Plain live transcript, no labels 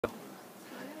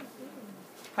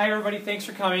Hi everybody, thanks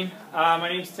for coming. My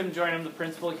name is Tim Joyner. I'm the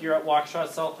principal here at Waukesha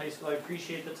South High School. I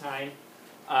appreciate the time.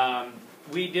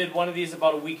 We did one of these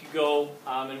about a week ago,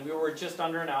 and we were just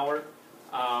under an hour.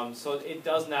 So it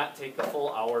does not take the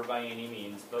full hour by any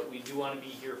means, but we do want to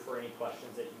be here for any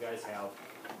questions that you guys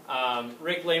have.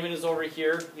 Rick Lehman is over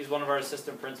here. He's one of our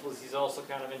assistant principals. He's also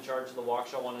kind of in charge of the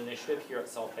Waukesha One initiative here at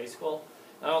South High School.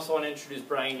 I also want to introduce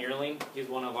Brian Yearling. He's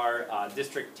one of our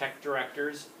district tech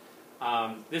directors.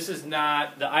 This is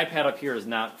not, the iPad up here is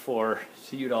not for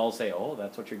you to all say, oh,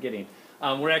 that's what you're getting.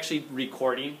 We're actually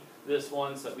recording this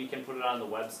one so that we can put it on the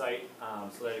website,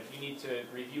 so that if you need to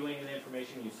review any of the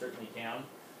information, you certainly can.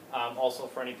 Also,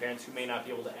 for any parents who may not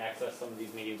be able to access some of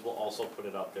these meetings, we'll also put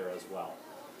it up there as well.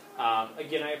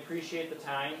 Again, I appreciate the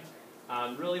time.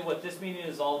 Really what this meeting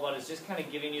is all about is just kind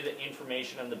of giving you the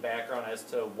information and the background as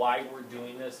to why we're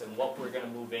doing this and what we're going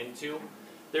to move into.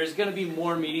 There's going to be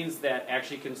more meetings that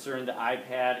actually concern the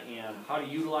iPad and how to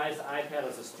utilize the iPad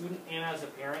as a student and as a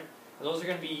parent. And those are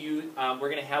going to be we're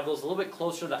going to have those a little bit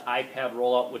closer to the iPad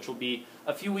rollout, which will be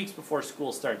a few weeks before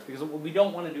school starts. Because what we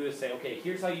don't want to do is say, okay,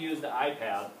 here's how you use the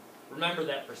iPad. Remember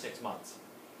that for 6 months.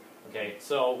 Okay,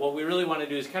 so what we really want to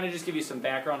do is kind of just give you some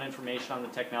background information on the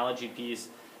technology piece,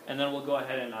 and then we'll go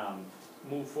ahead and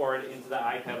move forward into the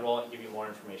iPad rollout and give you more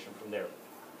information from there.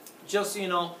 Just so you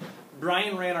know,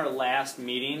 Brian ran our last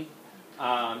meeting,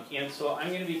 and so I'm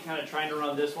going to be kind of trying to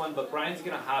run this one, but Brian's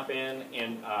going to hop in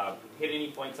and hit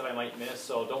any points that I might miss,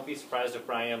 so don't be surprised if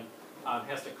Brian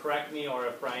has to correct me or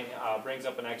if Brian brings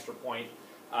up an extra point.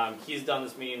 He's done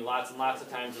this meeting lots and lots of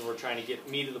times, and we're trying to get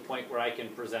me to the point where I can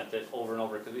present it over and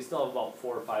over, because we still have about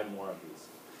 4 or 5 more of these.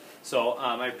 So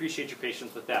I appreciate your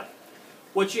patience with that.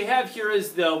 What you have here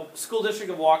is the School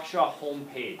District of Waukesha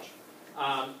homepage.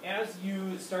 As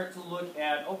you start to look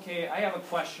at, okay, I have a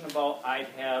question about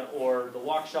iPad or the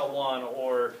Waukesha One,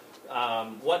 or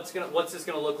what's this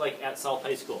going to look like at South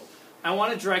High School, I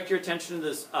want to direct your attention to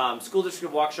this School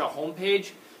District of Waukesha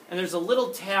homepage, and there's a little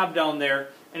tab down there,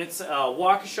 and it's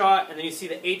Waukesha, and then you see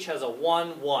the H has a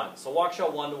 1-1, so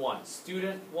Waukesha 1-to-1,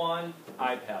 Student 1,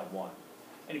 iPad 1.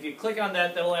 And if you click on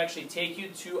that, that'll actually take you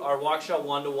to our Waukesha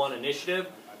 1-to-1 initiative.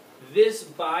 This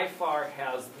by far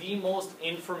has the most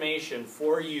information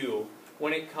for you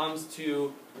when it comes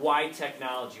to why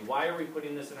technology. Why are we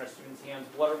putting this in our students' hands?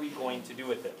 What are we going to do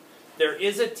with it? There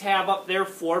is a tab up there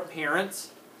for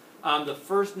parents. The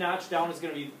first notch down is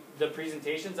going to be the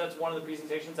presentations. That's one of the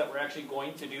presentations that we're actually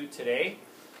going to do today.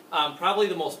 Probably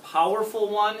the most powerful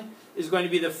one is going to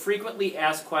be the frequently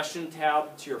asked question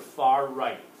tab to your far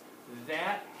right.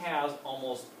 That has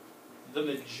almost the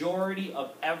majority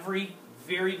of every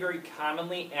very, very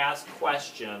commonly asked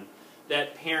question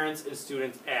that parents and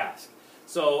students ask.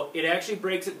 So it actually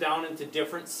breaks it down into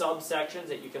different subsections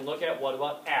that you can look at. What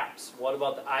about apps? What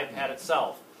about the iPad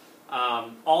itself?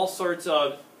 All sorts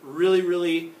of really,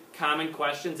 really common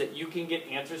questions that you can get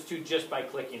answers to just by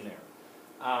clicking there.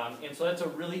 And so that's a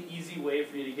really easy way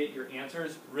for you to get your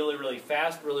answers really, really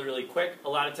fast, really, really quick. A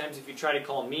lot of times if you try to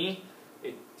call me,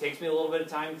 it takes me a little bit of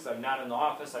time because I'm not in the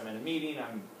office, I'm in a meeting,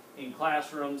 I'm in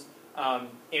classrooms.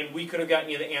 And we could have gotten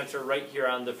you the answer right here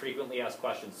on the frequently asked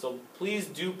questions. So please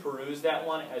do peruse that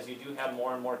one as you do have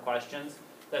more and more questions.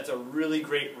 That's a really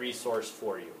great resource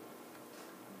for you.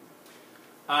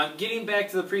 Getting back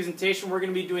to the presentation, we're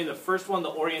going to be doing the first one,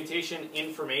 the orientation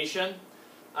information.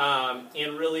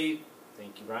 And really,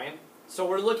 thank you, Brian. So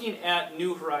we're looking at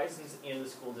New Horizons in the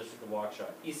School District of Waukesha.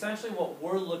 Essentially what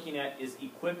we're looking at is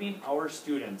equipping our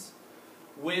students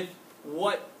with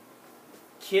what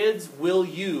kids will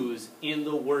use in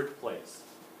the workplace.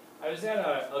 I was at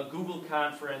a Google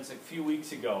conference a few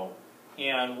weeks ago,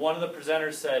 and one of the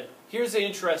presenters said, here's the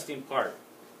interesting part.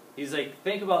 He's like,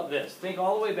 think about this. Think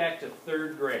all the way back to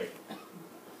 3rd grade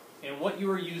and what you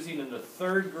were using in the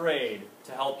 3rd grade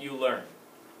to help you learn.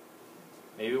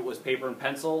 Maybe it was paper and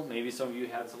pencil. Maybe some of you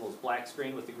had some of those black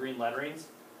screen with the green letterings.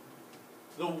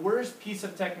 The worst piece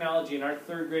of technology in our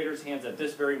 3rd graders' hands at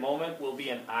this very moment will be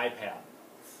an iPad.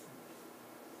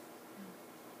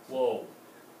 Whoa.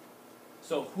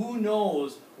 So who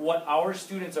knows what our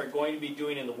students are going to be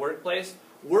doing in the workplace?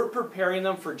 We're preparing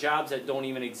them for jobs that don't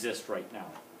even exist right now.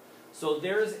 So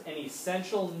there's an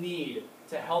essential need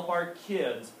to help our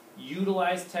kids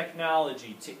utilize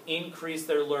technology to increase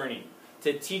their learning,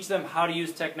 to teach them how to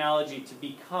use technology to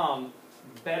become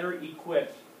better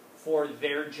equipped for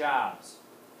their jobs,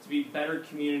 to be better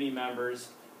community members,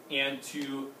 and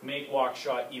to make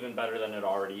Waukesha even better than it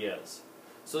already is.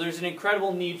 So there's an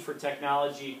incredible need for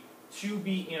technology to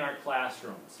be in our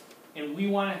classrooms. And we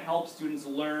want to help students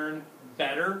learn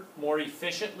better, more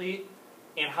efficiently,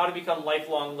 and how to become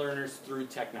lifelong learners through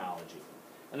technology.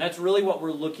 And that's really what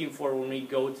we're looking for when we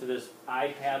go to this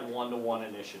iPad one-to-one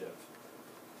initiative.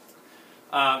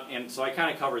 And so I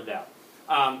kind of covered that.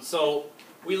 So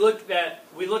we look at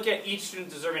each student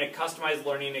deserving a customized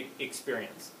learning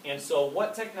experience. And so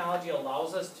what technology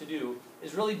allows us to do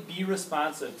is really be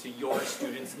responsive to your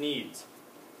student's needs.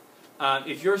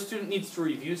 If your student needs to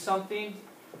review something,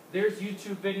 there's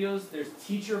YouTube videos, there's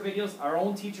teacher videos. Our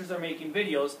own teachers are making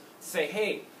videos to say,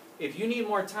 hey, if you need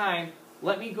more time,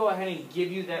 let me go ahead and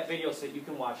give you that video so that you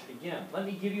can watch it again. Let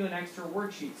me give you an extra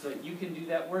worksheet so that you can do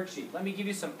that worksheet. Let me give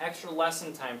you some extra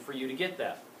lesson time for you to get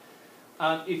that.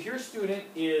 If your student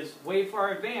is way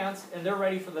far advanced and they're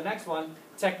ready for the next one,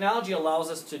 technology allows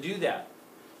us to do that.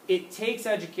 It takes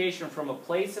education from a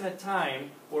place and a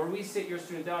time where we sit your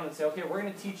student down and say, okay, we're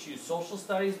going to teach you social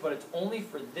studies, but it's only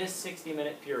for this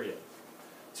 60-minute period.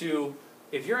 To,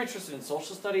 if you're interested in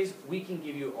social studies, we can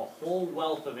give you a whole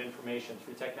wealth of information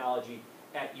through technology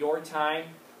at your time,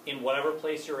 in whatever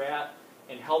place you're at,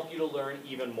 and help you to learn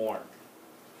even more.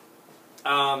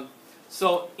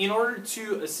 So in order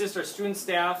to assist our student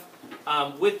staff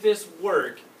with this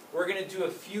work, we're going to do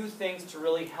a few things to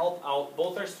really help out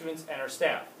both our students and our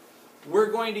staff.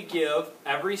 We're going to give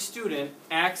every student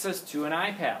access to an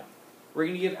iPad. We're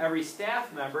going to give every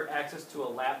staff member access to a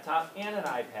laptop and an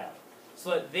iPad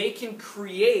so that they can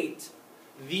create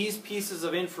these pieces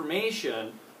of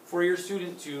information for your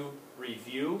student to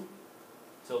review,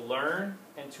 to learn,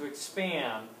 and to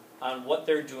expand on what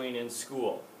they're doing in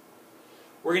school.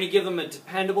 We're going to give them a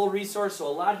dependable resource. So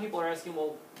a lot of people are asking,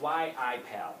 well, why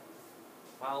iPad?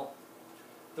 Well,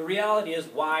 the reality is,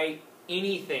 why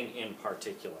anything in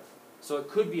particular? So it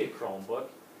could be a Chromebook.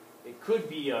 It could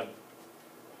be a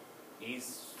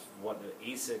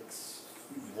ASICS,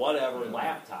 whatever,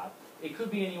 laptop. It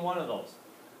could be any one of those.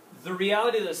 The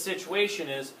reality of the situation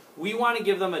is, we want to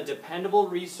give them a dependable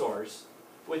resource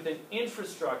with an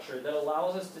infrastructure that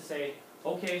allows us to say,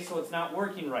 okay, so it's not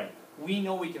working right. We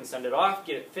know we can send it off,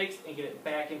 get it fixed, and get it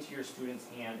back into your student's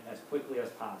hand as quickly as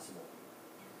possible.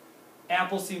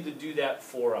 Apple seemed to do that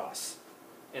for us,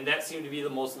 and that seemed to be the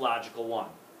most logical one.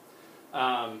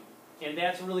 And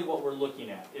that's really what we're looking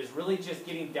at, is really just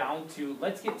getting down to,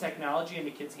 let's get technology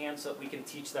into kids' hands so that we can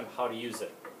teach them how to use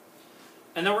it.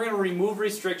 And then we're going to remove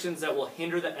restrictions that will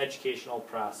hinder the educational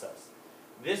process.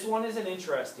 This one is an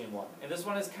interesting one, and this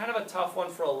one is kind of a tough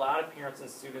one for a lot of parents and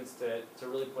students to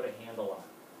really put a handle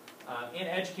on, and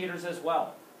educators as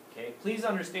well. Okay? Please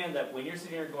understand that when you're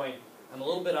sitting here going, I'm a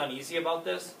little bit uneasy about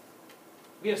this,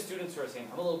 we have students who are saying,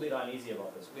 I'm a little bit uneasy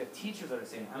about this. We have teachers that are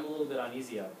saying, I'm a little bit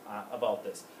uneasy about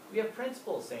this. We have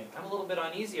principals saying, I'm a little bit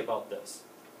uneasy about this.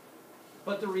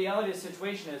 But the reality of the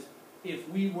situation is, if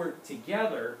we work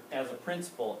together as a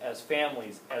principal, as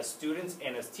families, as students,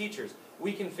 and as teachers,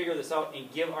 we can figure this out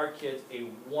and give our kids a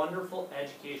wonderful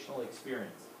educational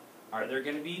experience. Are there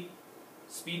going to be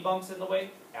speed bumps in the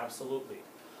way? Absolutely.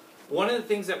 One of the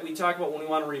things that we talk about when we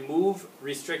want to remove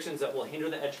restrictions that will hinder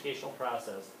the educational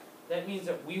process, that means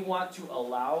that we want to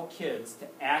allow kids to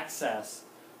access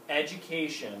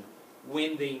education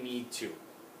when they need to.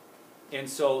 And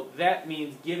so that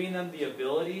means giving them the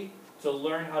ability to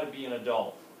learn how to be an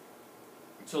adult,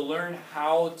 to learn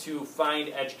how to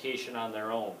find education on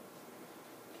their own.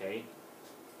 Okay?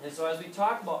 And so as we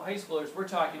talk about high schoolers, we're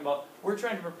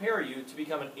trying to prepare you to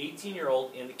become an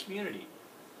 18-year-old in the community.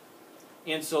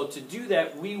 And so to do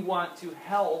that, we want to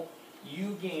help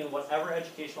you gain whatever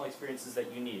educational experiences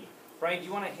that you need. Brian, do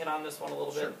you want to hit on this one a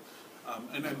little bit? Sure.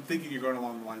 And I'm thinking you're going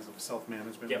along the lines of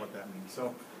self-management, Yep. and what that means.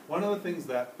 So one of the things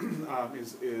that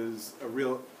is a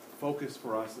real focus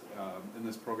for us in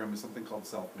this program is something called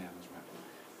self-management.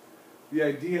 The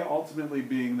idea ultimately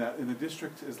being that in a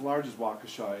district as large as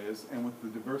Waukesha is, and with the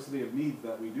diversity of needs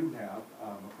that we do have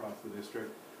across the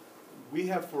district, we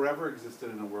have forever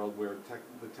existed in a world where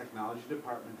the technology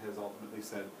department has ultimately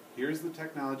said, here's the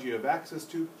technology you have access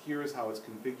to, here is how it's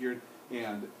configured,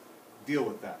 and deal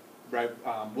with that. Right?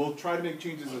 We'll try to make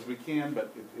changes as we can,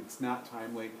 but it's not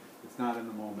timely, it's not in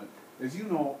the moment. As you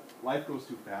know, life goes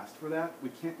too fast for that. We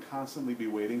can't constantly be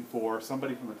waiting for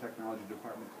somebody from the technology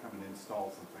department to come and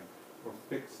install something or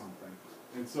fix something.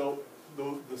 And so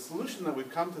the solution that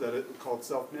we've come to that, called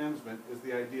self-management, is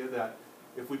the idea that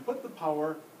if we put the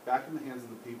power back in the hands of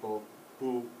the people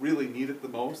who really need it the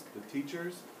most, the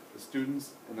teachers, the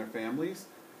students, and their families,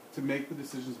 to make the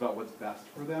decisions about what's best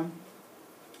for them,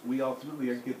 we ultimately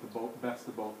get the best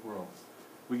of both worlds.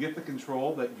 We get the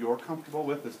control that you're comfortable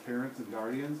with as parents and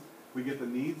guardians. We get the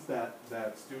needs that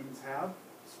students have,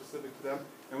 specific to them,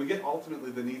 and we get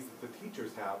ultimately the needs that the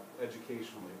teachers have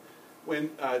educationally.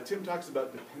 When Tim talks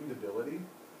about dependability,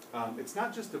 It's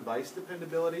not just device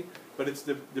dependability, but it's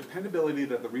the dependability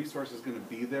that the resource is going to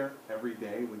be there every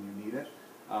day when you need it.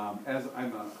 As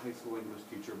I'm a high school English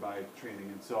teacher by training,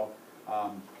 and so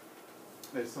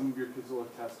as some of your kids will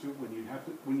attest to,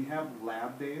 when you have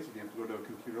lab days, when you have to go to a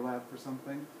computer lab for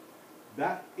something,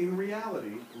 that in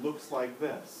reality looks like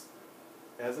this.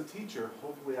 As a teacher,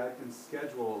 hopefully I can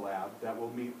schedule a lab that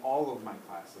will meet all of my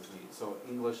classes' needs. So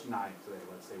English 9 today,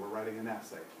 let's say we're writing an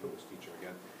essay, English teacher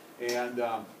again. And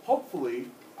hopefully,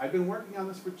 I've been working on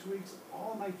this for 2 weeks,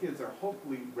 all my kids are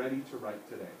hopefully ready to write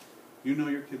today. You know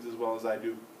your kids as well as I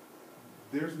do.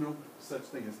 There's no such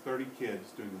thing as 30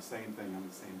 kids doing the same thing on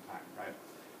the same time, right?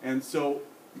 And so,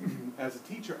 as a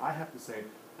teacher, I have to say,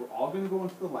 we're all going to go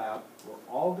into the lab,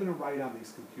 we're all going to write on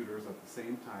these computers at the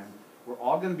same time, we're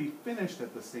all going to be finished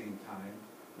at the same time,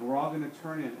 and we're all going to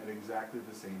turn in at exactly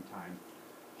the same time.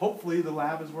 Hopefully the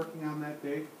lab is working on that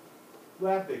day.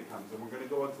 Lab day comes, and we're going to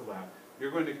go into lab.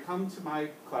 You're going to come to my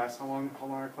class. How long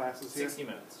are classes here? 60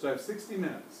 minutes. So I have 60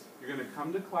 minutes. You're going to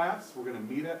come to class. We're going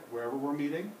to meet at wherever we're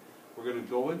meeting. We're going to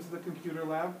go into the computer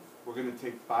lab. We're going to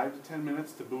take 5 to 10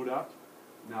 minutes to boot up.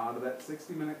 Now out of that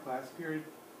 60-minute class period,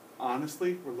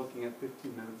 honestly, we're looking at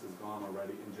 15 minutes is gone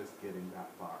already in just getting that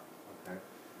far, okay?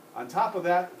 On top of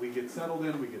that, we get settled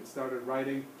in, we get started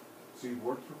writing. So you've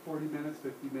worked for 40 minutes,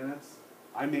 50 minutes.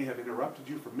 I may have interrupted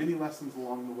you for many lessons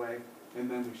along the way, and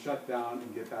then we shut down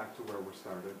and get back to where we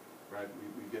started, right?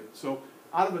 So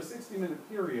out of a 60-minute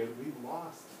period, we've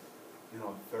lost,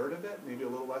 a third of it, maybe a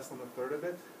little less than a third of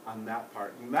it on that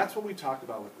part. And that's what we talked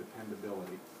about with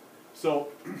dependability. So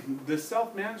the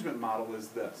self-management model is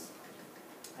this.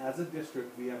 As a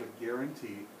district, we have a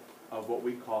guarantee of what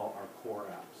we call our core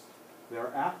apps. There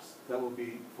are apps that will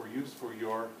be for use for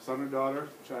your son or daughter,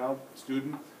 child,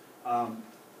 student,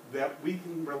 that we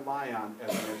can rely on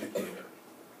as an educator.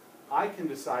 I can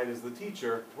decide as the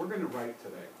teacher, we're going to write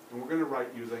today, and we're going to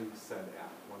write using said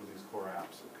app, one of these core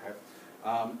apps, okay?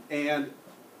 And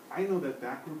I know that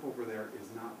that group over there is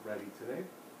not ready today,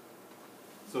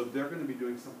 so they're going to be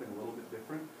doing something a little bit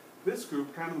different. This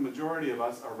group, kind of the majority of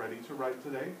us, are ready to write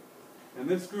today, and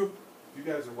this group, you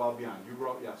guys are well beyond. You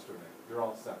wrote yesterday. You're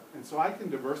all set. And so I can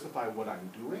diversify what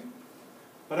I'm doing,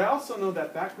 but I also know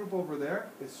that that group over there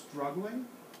is struggling,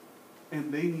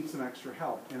 and they need some extra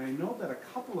help. And I know that a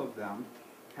couple of them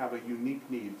have a unique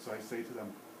need, so I say to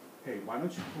them, hey, why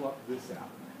don't you pull up this app?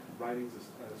 Writing's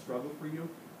a struggle for you,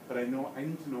 but I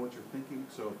need to know what you're thinking,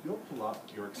 so if you'll pull up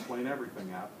your Explain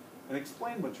Everything app and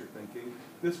explain what you're thinking,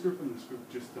 this group and this group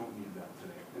just don't need that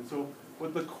today. And so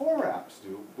what the core apps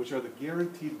do, which are the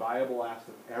guaranteed viable apps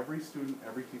that every student,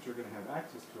 every teacher are going to have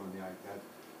access to on the iPad,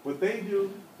 what they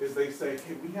do is they say,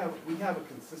 hey, we have a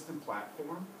consistent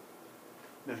platform.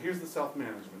 Now here's the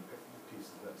self-management piece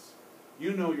of this.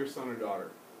 You know your son or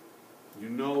daughter. You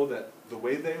know that the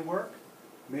way they work,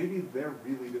 maybe they're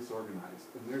really disorganized.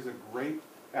 And there's a great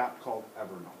app called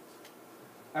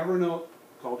Evernote. Evernote,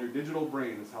 called your digital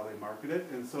brain, is how they market it.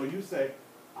 And so you say,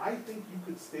 I think you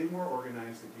could stay more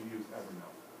organized if you use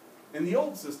Evernote. In the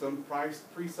old system,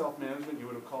 pre-self-management, you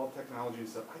would have called technology and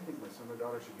said, I think my son or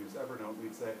daughter should use Evernote.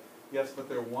 We'd say, yes, but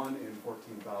they're 1 in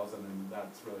 14,000, and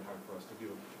that's really hard for us to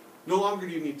do. No longer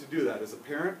do you need to do that. As a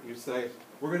parent, you say,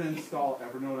 we're going to install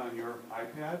Evernote on your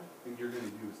iPad, and you're going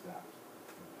to use that.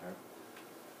 Okay?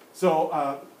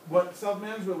 So what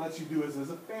self-management lets you do is, as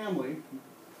a family,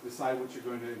 decide what you're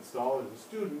going to install. As a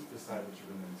student, decide what you're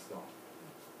going to install.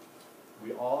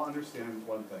 We all understand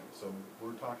one thing. So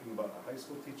we're talking about a high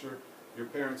school teacher, your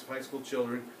parents of high school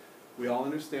children. We all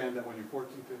understand that when you're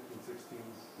 14, 15, 16,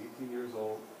 18 years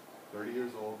old, 30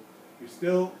 years old, you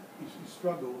struggle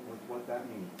with what that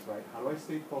means, right? How do I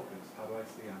stay focused? How do I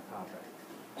stay on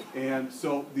topic? And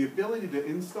so the ability to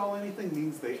install anything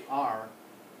means they are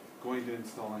going to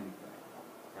install anything,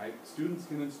 right? Students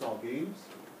can install games.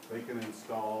 They can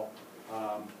install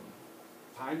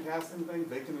time-passing things.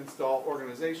 They can install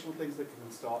organizational things. They can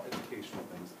install educational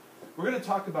things. We're going to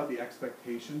talk about the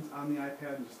expectations on the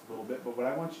iPad in just a little bit, but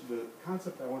the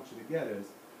concept I want you to get is,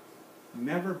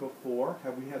 never before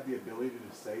have we had the ability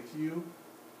to say to you,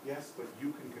 yes, but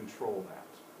you can control that.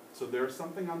 So there's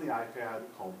something on the iPad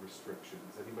called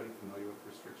restrictions. Anybody familiar with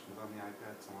restrictions on the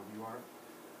iPad? Some of you are.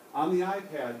 On the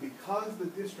iPad, because the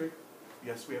district,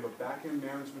 yes, we have a back-end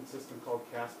management system called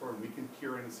Casper, and we can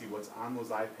peer in and see what's on those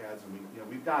iPads, and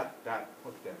we've got that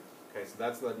hooked in. Okay, so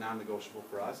that's the non-negotiable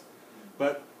for us.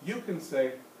 But you can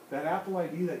say, that Apple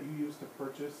ID that you use to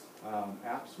purchase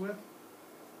apps with,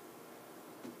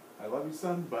 I love you,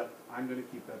 son, but I'm going to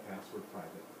keep that password private.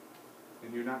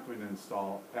 And you're not going to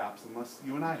install apps unless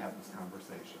you and I have this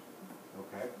conversation.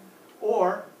 Okay?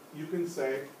 Or you can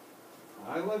say,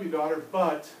 I love you, daughter,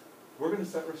 but we're going to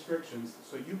set restrictions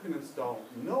so you can install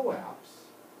no apps,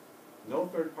 no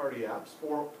third-party apps,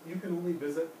 or you can only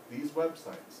visit these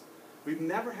websites. We've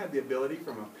never had the ability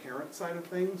from a parent side of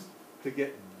things to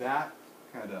get that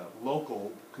kind of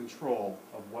local control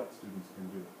of what students can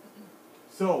do.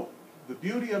 So the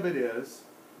beauty of it is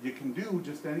you can do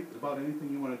just about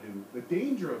anything you want to do. The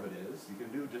danger of it is you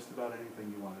can do just about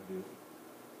anything you want to do.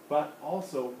 But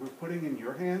also we're putting in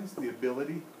your hands the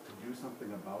ability to do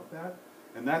something about that.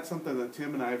 And that's something that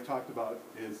Tim and I have talked about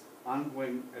is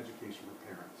ongoing education for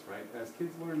parents, right? As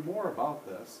kids learn more about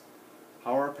this,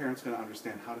 how are parents going to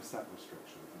understand how to set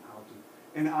restrictions and how to,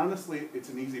 and honestly, it's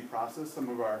an easy process. Some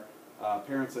of our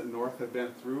parents at North have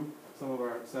been through some of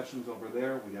our sessions over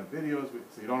there. We have videos,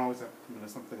 so you don't always have to come into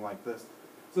something like this.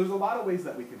 So there's a lot of ways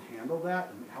that we can handle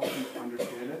that and help you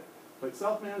understand it. But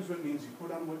self-management means you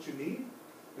put on what you need,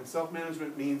 and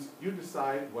self-management means you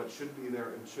decide what should be there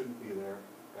and shouldn't be there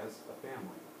as a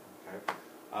family. Okay?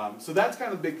 So that's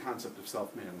kind of the big concept of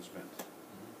self-management.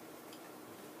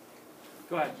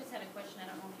 Go ahead. I just had a question, I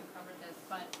don't know if you covered this,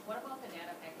 but what about the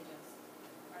data packages?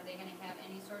 Are they gonna have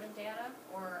any sort of data,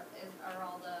 or are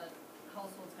all the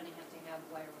households gonna have to have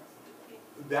wireless?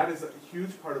 That is a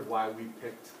huge part of why we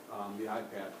picked the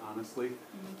iPad, honestly.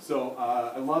 So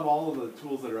I love all of the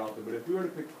tools that are out there, but if we were to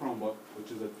pick Chromebook,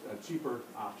 which is a cheaper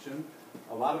option,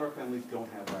 a lot of our families don't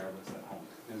have wireless at home.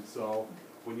 And so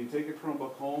when you take a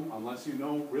Chromebook home, unless you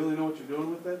really know what you're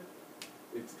doing with it,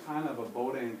 it's kind of a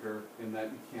boat anchor in that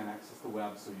you can't access the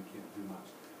web, so you can't do much.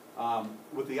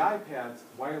 With the iPads,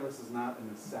 wireless is not a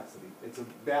necessity. It's a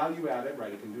value added,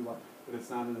 right? It can do a lot, but it's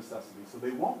not a necessity. So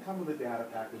they won't come with a data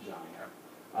package on there.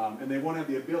 And they won't have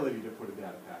the ability to put a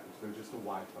data package. They're just a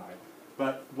Wi-Fi.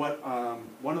 But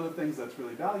one of the things that's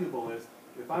really valuable is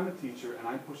if I'm a teacher and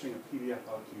I'm pushing a PDF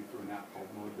out to you through an app called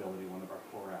Notability, one of our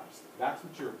core apps, that's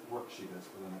what your worksheet is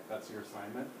for the night. That's your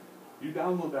assignment. You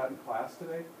download that in class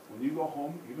today. When you go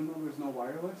home, even though there's no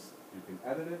wireless, you can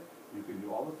edit it. You can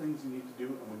do all the things you need to do.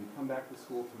 And when you come back to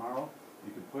school tomorrow,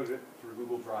 you can put it through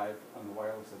Google Drive on the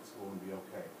wireless at school and be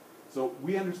okay. So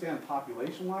we understand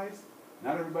population-wise,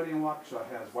 not everybody in Waukesha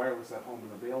has wireless at home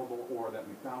and available, or that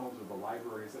McDonald's or the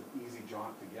library is an easy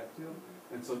jaunt to get to.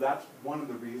 And so that's one of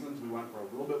the reasons we went for a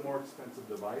little bit more expensive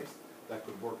device that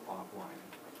could work offline.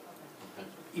 Okay.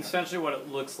 Essentially what it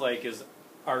looks like is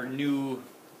our new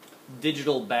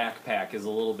digital backpack is a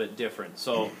little bit different.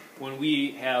 So when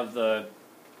we have the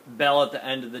bell at the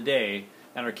end of the day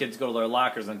and our kids go to their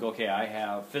lockers and go, okay, I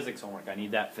have physics homework, I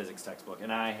need that physics textbook,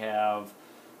 and I have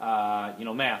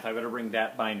math, I better bring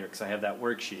that binder because I have that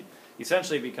worksheet.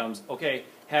 Essentially it becomes, okay,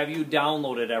 have you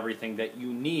downloaded everything that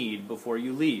you need before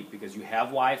you leave? Because you have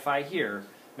Wi-Fi here,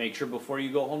 make sure before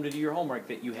you go home to do your homework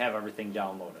that you have everything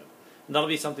downloaded. And that'll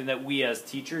be something that we as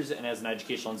teachers and as an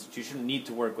educational institution need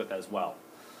to work with as well.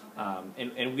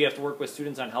 And we have to work with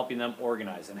students on helping them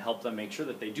organize and help them make sure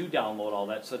that they do download all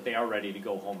that so that they are ready to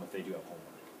go home if they do have homework.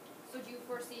 So do you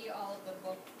foresee all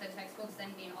of the textbooks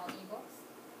then being all ebooks?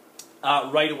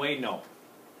 Right away, no.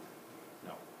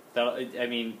 No.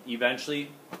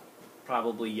 Eventually,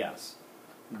 probably yes.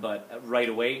 But right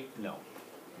away, no.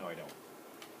 No, I don't.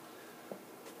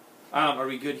 Are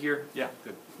we good here? Yeah,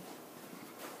 good.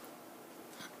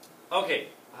 Okay.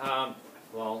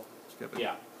 Well, Skip it.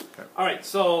 yeah. Okay. All right,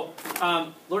 so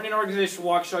Learning Organization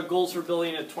Waukesha, goals for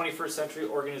building a 21st century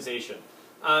organization.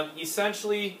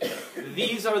 Essentially,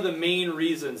 these are the main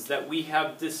reasons that we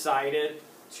have decided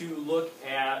to look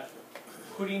at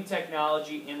putting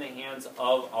technology in the hands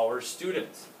of our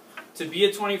students. To be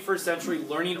a 21st century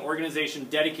learning organization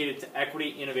dedicated to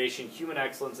equity, innovation, human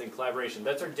excellence, and collaboration.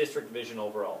 That's our district vision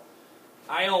overall.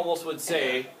 I almost would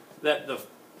say that the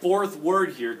fourth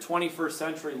word here, 21st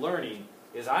century learning,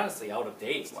 is honestly out of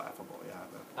date. It's laughable,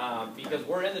 yeah. Because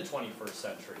we're in the 21st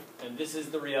century, and this is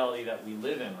the reality that we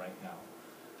live in right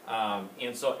now.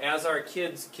 And so as our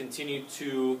kids continue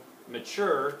to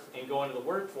mature and go into the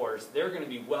workforce, they're going to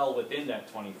be well within that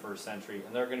 21st century,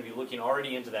 and they're going to be looking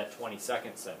already into that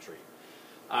 22nd century.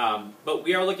 But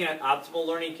we are looking at optimal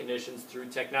learning conditions through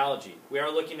technology. We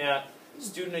are looking at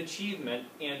student achievement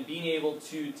and being able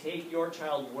to take your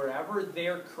child wherever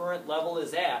their current level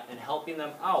is at and helping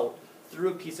them out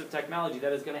through a piece of technology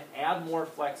that is going to add more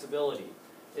flexibility.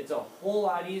 It's a whole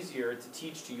lot easier to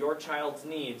teach to your child's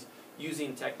needs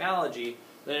using technology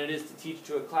than it is to teach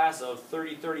to a class of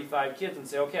 30, 35 kids and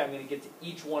say, okay, I'm going to get to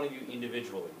each one of you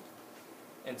individually.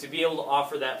 And to be able to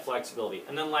offer that flexibility.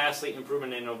 And then lastly,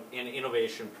 improvement in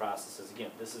innovation processes.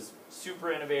 Again, this is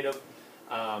super innovative,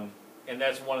 and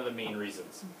that's one of the main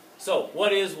reasons. So,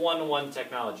 what is one-to-one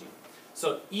technology?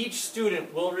 So each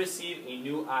student will receive a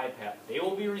new iPad. They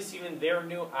will be receiving their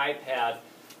new iPad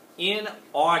in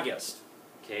August,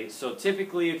 okay, so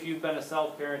typically if you've been a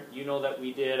self-parent, you know that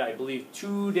we did, I believe,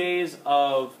 2 days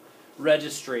of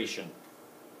registration.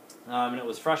 And it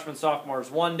was freshmen, sophomores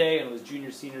one day, and it was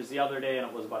juniors, seniors the other day, and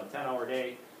it was about a 10-hour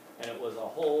day, and it was a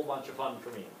whole bunch of fun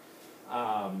for me.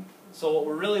 So what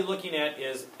we're really looking at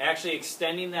is actually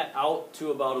extending that out to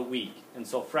about a week. And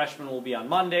so freshmen will be on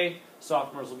Monday,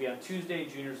 sophomores will be on Tuesday,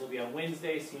 juniors will be on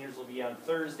Wednesday, seniors will be on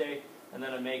Thursday, and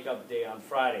then a makeup day on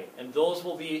Friday. And those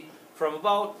will be from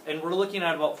about, and we're looking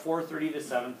at about 4:30 to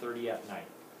 7:30 at night,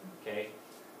 okay?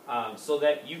 So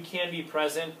that you can be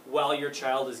present while your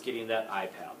child is getting that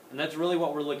iPad. And that's really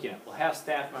what we're looking at. We'll have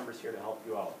staff members here to help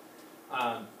you out.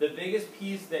 The biggest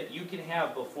piece that you can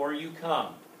have before you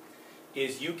come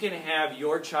is you can have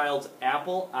your child's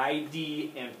Apple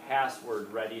ID and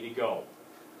password ready to go.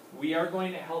 We are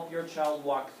going to help your child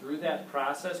walk through that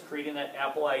process, creating that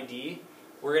Apple ID.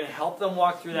 We're going to help them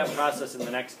walk through that process in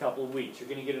the next couple of weeks. You're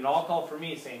going to get an all-call from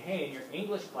me saying, hey, in your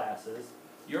English classes,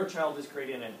 your child is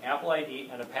creating an Apple ID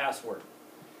and a password.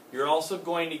 You're also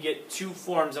going to get 2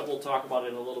 forms that we'll talk about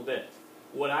in a little bit.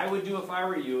 What I would do if I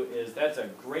were you is that's a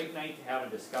great night to have a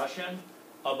discussion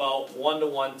about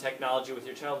one-to-one technology with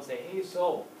your child and say, hey,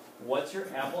 so what's your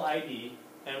Apple ID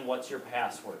and what's your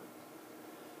password?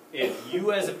 If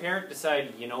you as a parent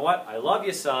decide, you know what, I love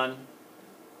you, son,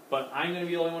 but I'm going to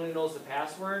be the only one who knows the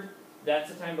password,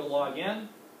 that's the time to log in,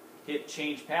 hit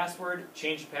change password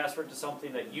to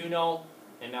something that you know,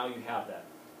 and now you have that.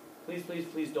 Please, please,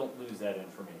 please don't lose that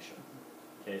information.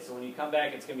 Okay, so when you come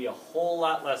back, it's going to be a whole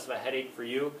lot less of a headache for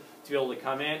you to be able to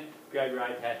come in, grab your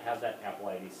iPad, have that Apple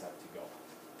ID set to go.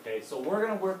 Okay, so we're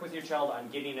going to work with your child on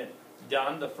getting it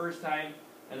done the first time,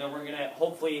 and then we're going to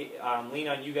hopefully lean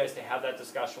on you guys to have that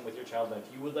discussion with your child. And if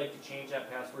you would like to change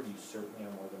that password, you certainly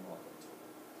are more than welcome to.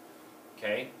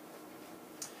 Okay?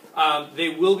 They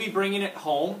will be bringing it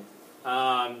home,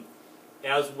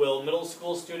 as will middle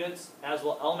school students, as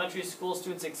will elementary school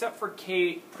students, except for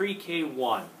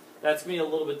pre-K1. That's going to be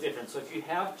a little bit different. So if you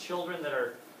have children that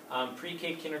are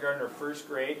pre-K, kindergarten, or first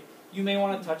grade, you may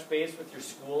want to touch base with your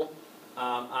school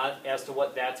as to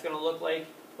what that's going to look like.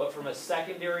 But from a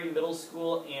secondary, middle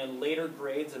school, and later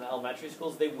grades in elementary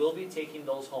schools, they will be taking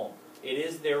those home. It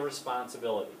is their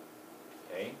responsibility.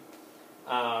 Okay?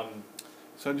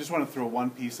 So I just want to throw one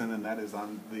piece in, and that is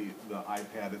on the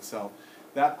iPad itself.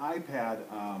 That iPad,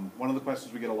 one of the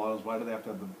questions we get a lot is, why do they have to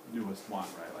have the newest one,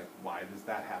 right? Like, why does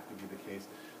that have to be the case?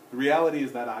 The reality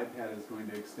is that iPad is going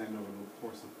to extend over the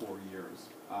course of 4 years.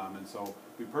 And so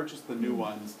we purchased the new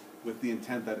ones with the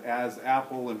intent that as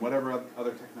Apple and whatever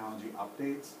other technology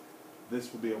updates,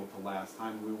 this will be able to last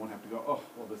time. We won't have to go, oh,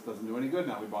 well, this doesn't do any good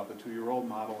now. We bought the 2-year-old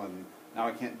model, and now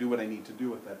I can't do what I need to do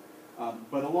with it.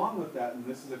 But along with that, and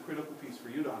this is a critical piece for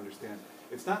you to understand,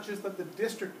 it's not just that the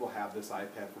district will have this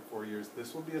iPad for 4 years.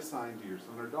 This will be assigned to your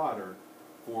son or daughter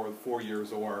for 4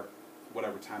 years or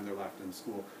whatever time they're left in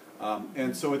school.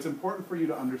 And so it's important for you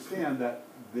to understand that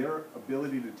their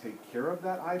ability to take care of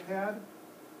that iPad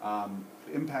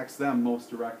impacts them most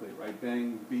directly, right?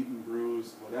 Bang, beaten,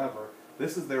 bruised, whatever.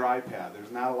 This is their iPad.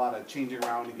 There's not a lot of changing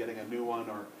around and getting a new one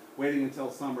or waiting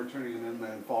until summer, turning them in, and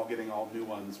then fall getting all new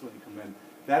ones when you come in.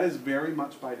 That is very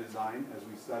much by design. As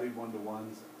we studied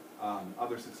one-to-ones,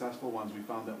 other successful ones, we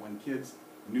found that when kids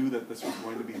knew that this was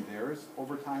going to be theirs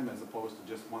over time as opposed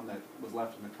to just one that was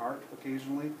left in the cart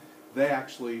occasionally, they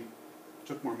actually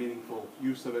took more meaningful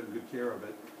use of it and good care of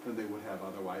it than they would have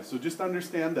otherwise. So just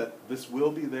understand that this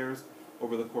will be theirs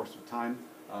over the course of time,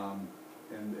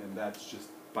 and that's just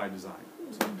by design.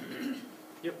 So.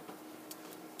 Yep.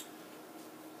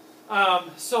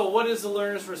 So what is the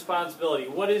learner's responsibility?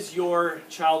 What is your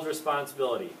child's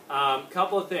responsibility?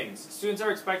 Couple of things. Students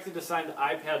are expected to sign the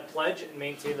iPad pledge and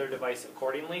maintain their device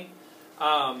accordingly.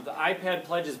 The iPad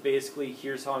pledge is basically,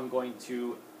 here's how I'm going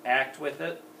to act with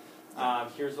it.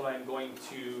 Here's what I'm going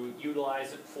to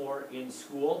utilize it for in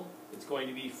school. It's going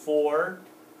to be for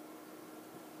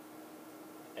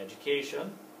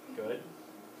education. Good.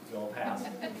 You all passed.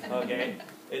 Okay.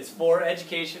 It's for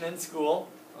education in school.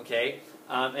 Okay.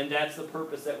 And that's the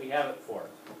purpose that we have it for.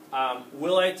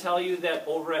 Will I tell you that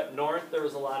over at North there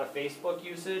was a lot of Facebook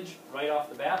usage right off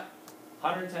the bat?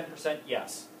 110%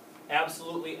 yes.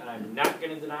 Absolutely, and I'm not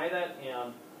going to deny that.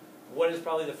 And what is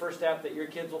probably the first app that your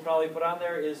kids will probably put on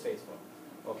there is Facebook.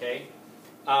 Okay?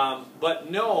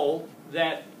 But know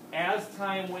that as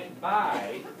time went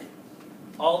by,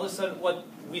 all of a sudden what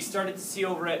we started to see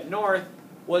over at North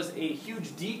was a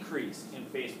huge decrease in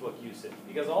Facebook usage,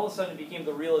 because all of a sudden it became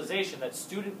the realization that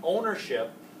student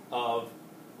ownership of,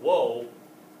 whoa,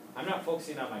 I'm not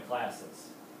focusing on my classes,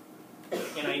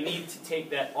 and I need to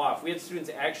take that off. We had students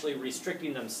actually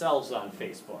restricting themselves on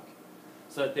Facebook.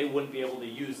 so that they wouldn't be able to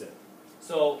use it.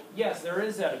 So yes, there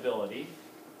is that ability.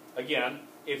 Again,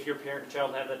 if your parent and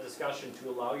child have that discussion to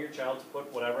allow your child to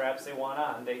put whatever apps they want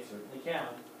on, they certainly can.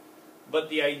 But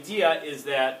the idea is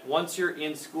that once you're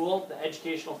in school, the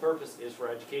educational purpose is for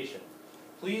education.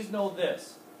 Please know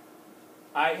this.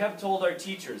 I have told our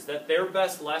teachers that their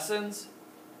best lessons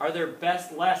are their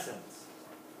best lessons.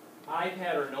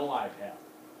 iPad or no iPad.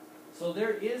 So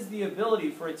there is the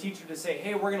ability for a teacher to say,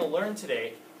 hey, we're going to learn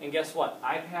today, and guess what?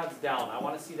 iPad's down. I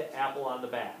want to see the apple on the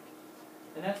back.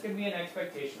 And that's going to be an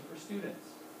expectation for students.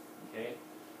 Okay?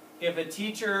 If a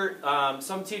teacher,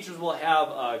 some teachers will have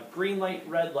a green light,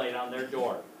 red light on their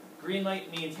door. Green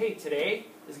light means, hey, today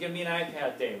is going to be an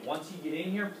iPad day. Once you get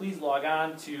in here, please log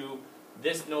on to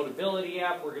this Notability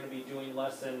app. We're going to be doing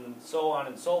lesson so on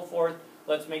and so forth.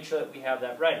 Let's make sure that we have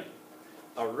that ready.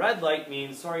 A red light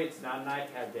means, sorry, it's not an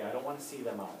iPad day. I don't want to see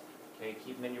them out. Okay?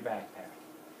 Keep them in your backpack.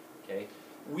 Okay?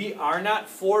 We are not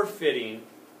forfeiting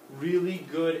really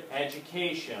good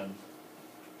education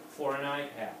for an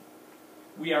iPad.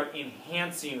 We are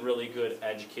enhancing really good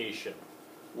education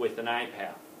with an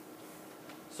iPad.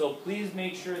 So please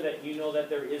make sure that you know that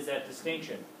there is that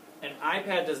distinction. An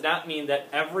iPad does not mean that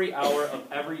every hour of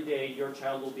every day your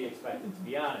child will be expected to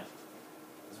be on it.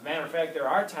 As a matter of fact, there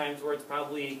are times where it's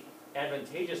probably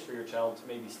advantageous for your child to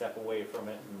maybe step away from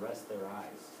it and rest their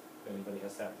eyes if anybody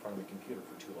has sat in front of the computer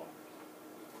for too long.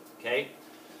 Okay?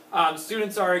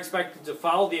 Students are expected to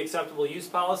follow the acceptable use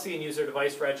policy and use their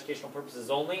device for educational purposes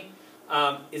only.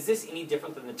 Is this any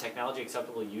different than the technology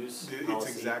acceptable use policy?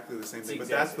 It's exactly the same thing, but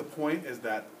that's the point, is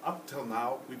that up till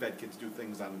now, we've had kids do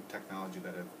things on technology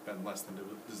that have been less than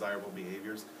desirable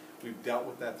behaviors. We've dealt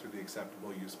with that through the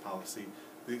acceptable use policy.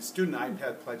 The student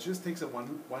iPad pledge just takes it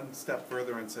one step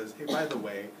further and says, hey, by the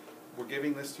way, we're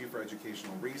giving this to you for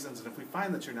educational reasons, and if we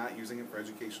find that you're not using it for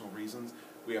educational reasons,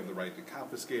 we have the right to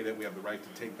confiscate it, we have the right to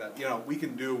take that, we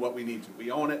can do what we need to.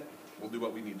 We own it, we'll do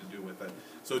what we need to do with it.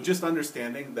 So just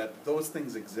understanding that those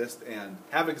things exist and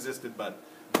have existed, but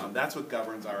that's what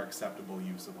governs our acceptable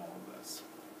use of all of this.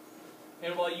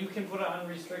 And while you can put on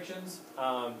restrictions,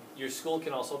 your school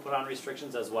can also put on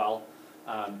restrictions as well.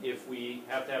 If we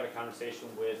have to have a conversation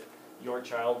with your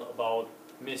child about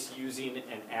misusing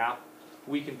an app,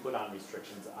 we can put on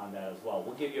restrictions on that as well.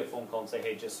 We'll give you a phone call and say,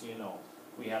 hey, just so you know,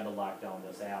 we had to lock down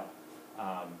this app.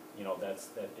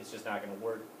 It's just not going to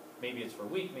work. Maybe it's for a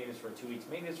week, maybe it's for 2 weeks,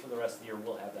 maybe it's for the rest of the year.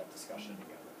 We'll have that discussion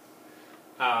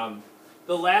together.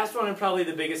 The last one, and probably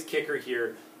the biggest kicker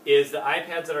here, is the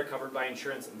iPads that are covered by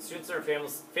insurance, and students and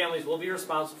their families will be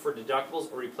responsible for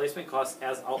deductibles or replacement costs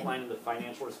as outlined in the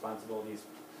financial responsibilities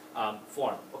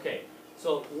form. Okay,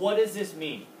 so what does this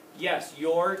mean? Yes,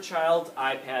 your child's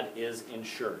iPad is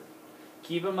insured.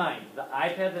 Keep in mind, the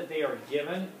iPad that they are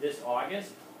given this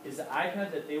August is the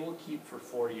iPad that they will keep for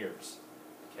 4 years.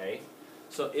 Okay?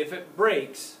 So if it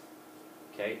breaks,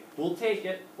 okay, we'll take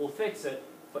it, we'll fix it,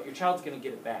 but your child's going to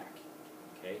get it back.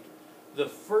 Okay? The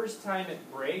first time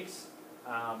it breaks,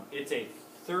 it's a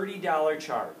 $30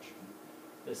 charge.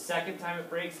 The second time it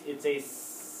breaks, it's a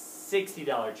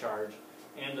 $60 charge.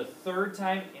 And the third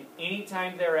time and any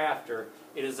time thereafter,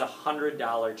 it is a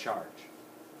 $100 charge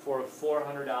for a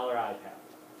 $400 iPad.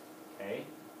 Okay?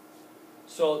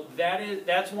 So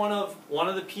that's one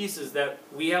of the pieces that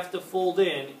we have to fold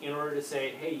in order to say,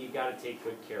 hey, you've got to take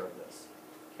good care of this.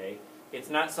 Okay? It's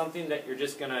not something that you're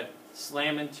just going to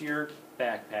slam into your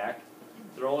backpack,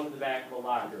 throw into the back of a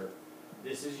locker.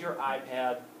 This is your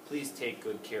iPad. Please take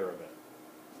good care of it.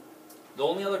 The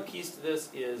only other piece to this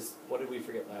is, what did we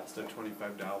forget last The time?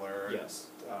 $25 Yes.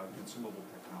 consumable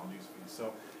technologies fee.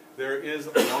 So there is,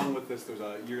 along with this, there's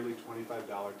a yearly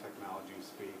 $25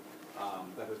 technologies fee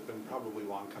that has been probably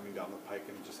long coming down the pike,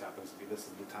 and it just happens to be this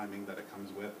is the timing that it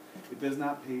comes with. It does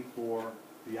not pay for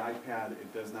the iPad.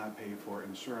 It does not pay for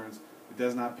insurance. It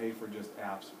does not pay for just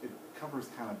apps. It covers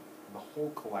kind of the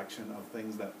whole collection of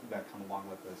things that come along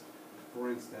with this. For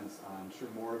instance, I'm sure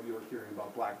more of you are hearing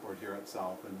about Blackboard here at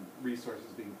South and resources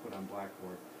being put on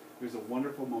Blackboard. There's a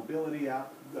wonderful mobility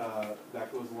app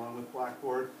that goes along with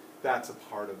Blackboard. That's a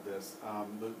part of this.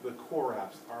 The core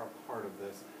apps are a part of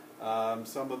this.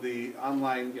 Some of the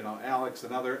online, Alex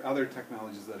and other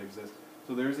technologies that exist.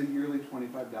 So there's a yearly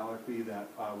 $25 fee that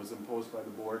was imposed by the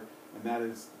board, and that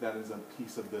is a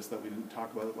piece of this that we didn't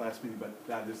talk about at last meeting, but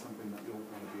that is something that you'll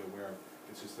want to be aware of.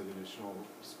 It's just an additional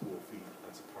school fee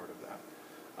that's a part of that.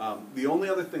 The only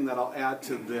other thing that I'll add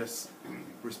to this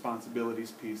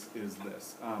responsibilities piece is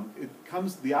this.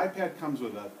 The iPad comes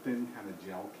with a thin kind of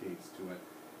gel case to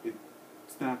it.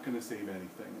 It's not going to save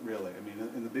anything, really. I mean,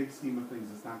 in the big scheme of things,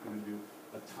 it's not going to do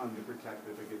a ton to protect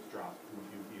it if it gets dropped from a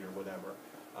few feet or whatever.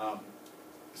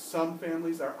 Some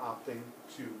families are opting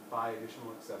to buy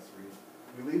additional accessories.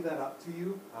 We leave that up to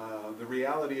you. The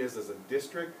reality is, as a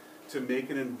district, to make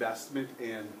an investment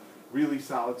in really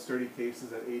solid, sturdy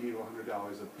cases at $80 to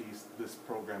 $100 a piece, this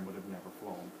program would have never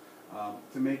flown.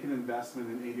 To make an investment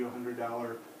in $80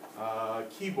 to $100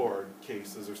 keyboard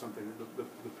cases or something,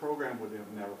 the program would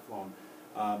have never flown.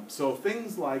 So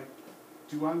things like,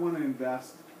 do I want to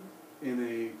invest in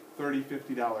a $30,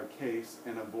 $50 case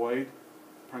and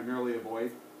primarily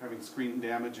avoid having screen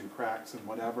damage and cracks and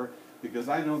whatever? Because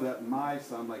I know that my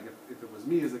son, like if it was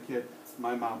me as a kid,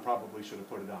 my mom probably should have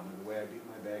put it on. And the way I beat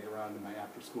my bag around in my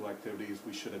after-school activities,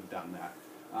 we should have done that.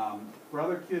 For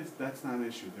other kids, that's not an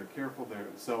issue. They're careful there.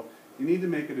 So you need to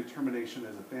make a determination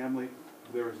as a family.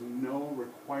 There is no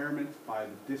requirement by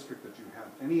the district that you have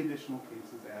any additional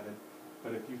cases added.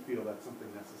 But if you feel that's something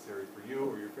necessary for you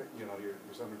or your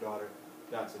son or daughter,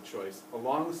 that's a choice.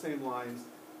 Along the same lines,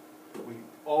 we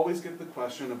always get the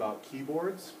question about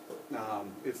keyboards.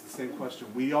 It's the same question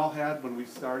we all had when we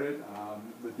started.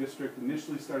 The district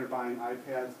initially started buying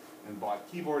iPads and bought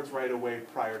keyboards right away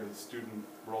prior to the student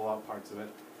rollout parts of it.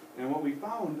 And what we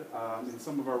found in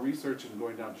some of our research and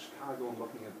going down to Chicago and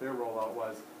looking at their rollout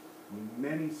was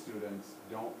many students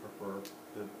don't prefer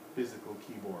the physical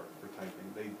keyboard for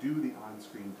typing. They do the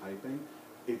on-screen typing.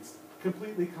 It's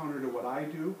completely counter to what I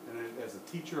do, and as a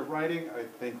teacher of writing, I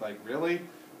think, like, really?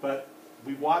 But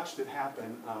we watched it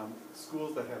happen.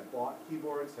 Schools that have bought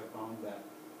keyboards have found that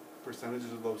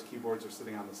percentages of those keyboards are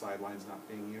sitting on the sidelines not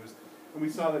being used. And we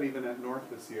saw that even at North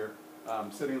this year,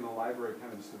 sitting in the library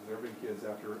kind of just observing kids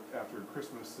after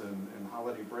Christmas and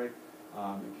holiday break,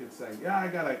 and kids saying, yeah, I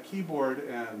got a keyboard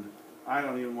and I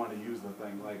don't even want to use the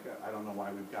thing. Like, I don't know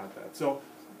why we've got that. So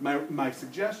my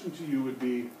suggestion to you would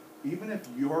be, even if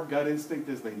your gut instinct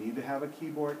is they need to have a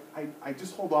keyboard, I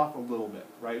just hold off a little bit,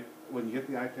 right? When you get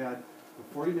the iPad,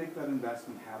 before you make that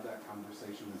investment, have that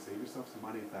conversation and save yourself some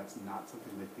money if that's not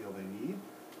something they feel they need.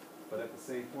 But at the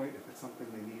same point, if it's something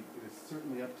they need, it is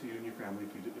certainly up to you and your family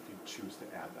if you choose to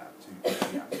add that to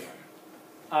the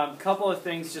iPad. Couple of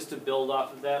things just to build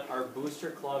off of that. Our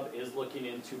Booster Club is looking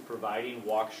into providing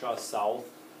Waukesha South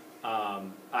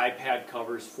iPad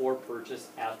covers for purchase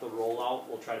at the rollout.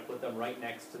 We'll try to put them right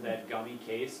next to that gummy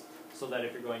case so that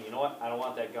if you're going, you know what, I don't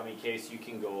want that gummy case, you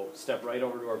can go step right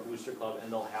over to our Booster Club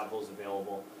and they'll have those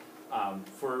available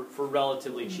for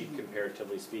relatively cheap,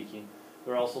 comparatively speaking.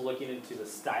 They're also looking into the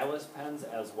stylus pens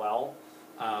as well.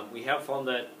 We have found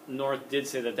that North did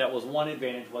say that was one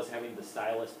advantage, was having the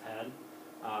stylus pen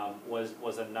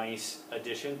was a nice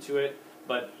addition to it,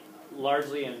 but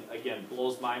largely, and again,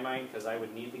 blows my mind because I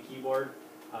would need the keyboard.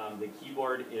 The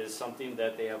keyboard is something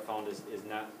that they have found is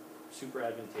not super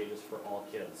advantageous for all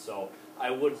kids. So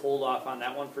I would hold off on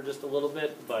that one for just a little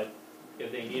bit, but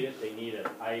if they need it, they need it.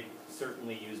 I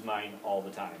certainly use mine all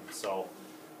the time, so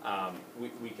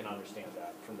we can understand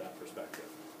that from that perspective.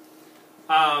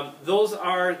 Those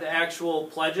are the actual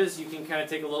pledges. You can kind of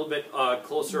take a little bit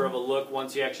closer of a look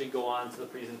once you actually go on to the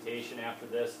presentation after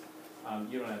this.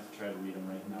 You don't have to try to read them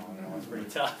right now. I know it's pretty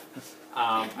tough.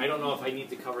 I don't know if I need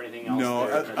to cover anything else. No,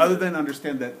 there. Other than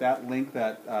understand that link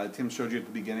that Tim showed you at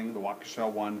the beginning, the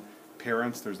Waukesha One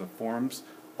parents, there's the forms.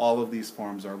 All of these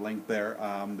forms are linked there.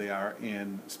 They are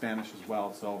in Spanish as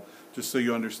well. So just so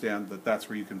you understand that that's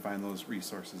where you can find those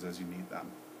resources as you need them.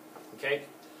 Okay.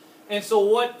 And so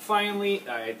what finally,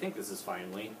 I think this is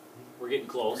finally, we're getting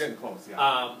close. We're getting close,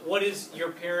 yeah. What is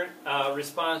your parent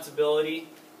responsibility?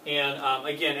 And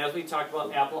again, as we talked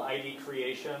about Apple ID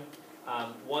creation,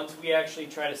 once we actually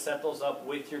try to set those up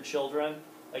with your children,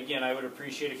 again, I would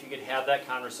appreciate if you could have that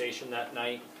conversation that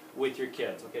night with your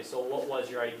kids. Okay, so what was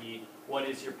your ID? What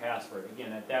is your password?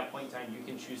 Again, at that point in time, you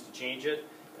can choose to change it.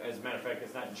 As a matter of fact,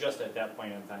 it's not just at that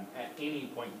point in time. At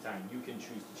any point in time, you can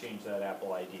choose to change that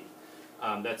Apple ID.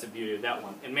 That's the beauty of that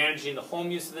one. And managing the home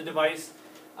use of the device,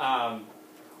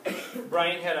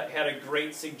 Brian had a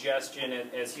great suggestion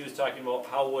as he was talking about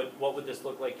what would this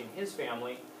look like in his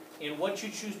family. And what you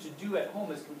choose to do at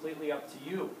home is completely up to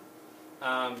you.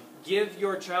 Give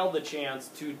your child the chance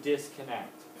to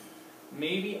disconnect.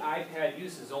 Maybe iPad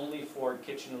use is only for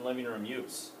kitchen and living room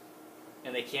use,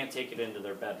 and they can't take it into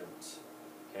their bedrooms.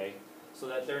 Okay, so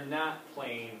that they're not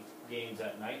playing games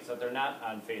at night, so that they're not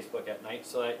on Facebook at night,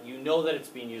 so that you know that it's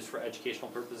being used for educational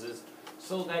purposes,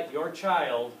 so that your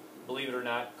child, believe it or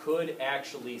not, could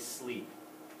actually sleep.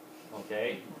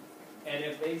 Okay, and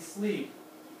if they sleep,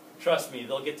 trust me,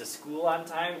 they'll get to school on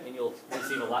time, and you'll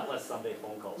receive a lot less Sunday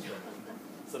phone calls from them.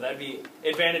 So that'd be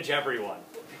advantage everyone.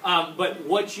 But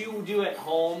what you do at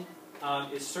home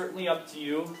is certainly up to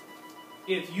you.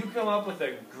 If you come up with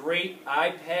a great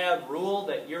iPad rule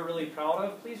that you're really proud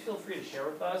of, please feel free to share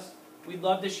with us. We'd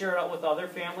love to share it out with other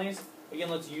families. Again,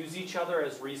 let's use each other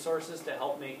as resources to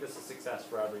help make this a success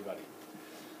for everybody.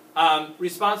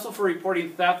 Responsible for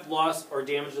reporting theft, loss, or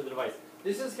damage to the device.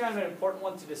 This is kind of an important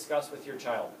one to discuss with your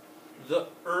child. The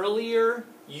earlier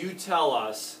you tell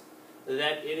us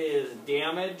that it is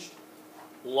damaged,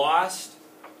 lost,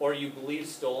 or you believe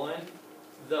stolen,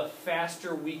 the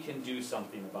faster we can do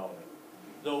something about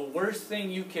it. The worst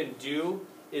thing you can do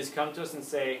is come to us and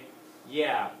say,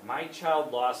 yeah, my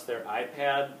child lost their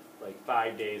iPad like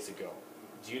 5 days ago.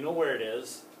 Do you know where it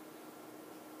is?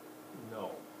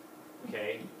 No.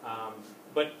 Okay?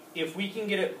 But if we can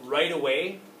get it right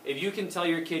away, if you can tell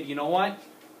your kid, you know what?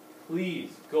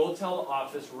 Please go tell the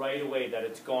office right away that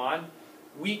it's gone.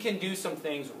 We can do some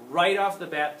things right off the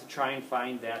bat to try and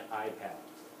find that iPad.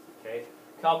 Okay?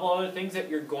 A couple other things that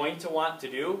you're going to want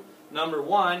to do. Number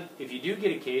one, if you do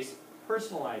get a case,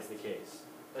 personalize the case.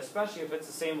 Especially if it's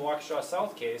the same Waukesha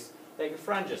South case that your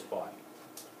friend just bought.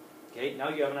 Okay, now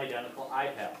you have an identical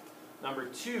iPad. Number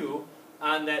two,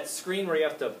 on that screen where you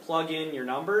have to plug in your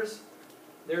numbers,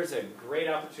 there's a great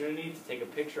opportunity to take a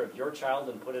picture of your child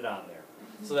and put it on there.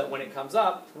 So that when it comes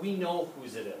up, we know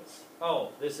whose it is.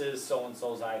 Oh, this is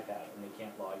so-and-so's iPad, and they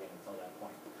can't log in until that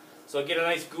point. So get a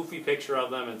nice goofy picture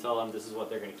of them and tell them this is what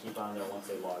they're going to keep on there once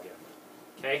they log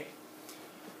in. Okay?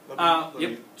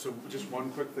 So just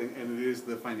one quick thing, and it is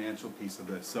the financial piece of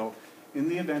this. So in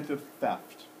the event of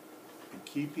theft, the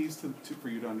key piece for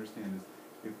you to understand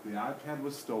is if the iPad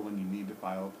was stolen, you need to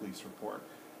file a police report.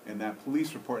 And that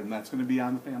police report, and that's going to be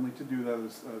on the family to do that,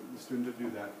 the student to do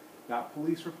that, that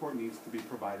police report needs to be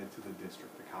provided to the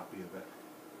district, a copy of it.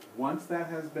 Once that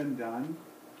has been done,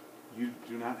 you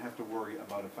do not have to worry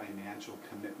about a financial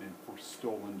commitment for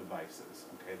stolen devices.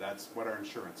 Okay, that's what our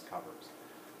insurance covers.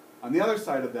 On the other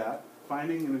side of that,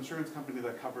 finding an insurance company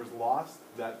that covers loss,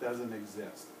 that doesn't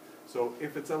exist. So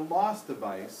if it's a lost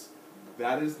device,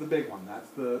 that is the big one. That's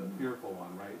the fearful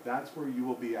one, right? That's where you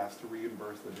will be asked to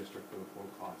reimburse the district for the full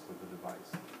cost of the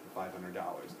device, the $500.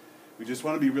 We just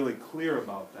want to be really clear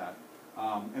about that.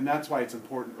 And that's why it's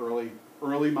important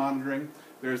early monitoring.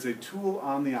 There's a tool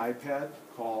on the iPad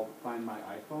called Find My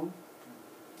iPhone.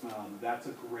 That's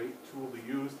a great tool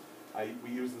to use.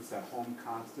 We use this at home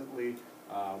constantly.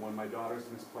 When my daughter's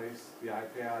misplaced the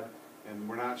iPad and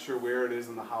we're not sure where it is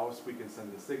in the house, we can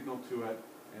send a signal to it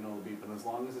and it'll beep. And as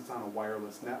long as it's on a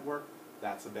wireless network,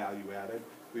 that's a value added.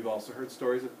 We've also heard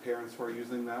stories of parents who are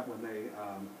using that when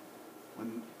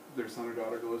when their son or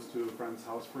daughter goes to a friend's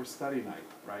house for a study night,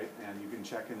 right? And you can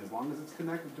check in as long as it's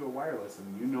connected to a wireless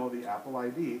and you know the Apple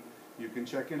ID, you can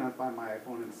check in on Find My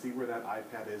iPhone and see where that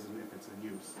iPad is and if it's in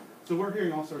use. So we're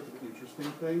hearing all sorts of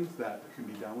interesting things that can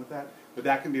be done with that, but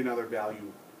that can be another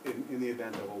value in the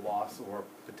event of a loss or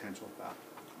potential theft.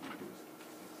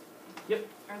 Yep.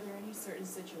 Are there any certain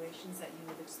situations that you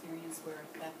have experienced where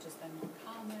theft has been more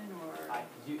common, or?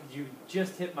 You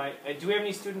just hit my... do we have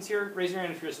any students here? Raise your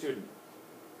hand if you're a student.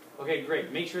 Okay,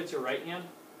 great. Make sure it's your right hand.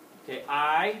 Okay,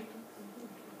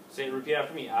 repeat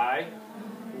after me. I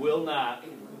will not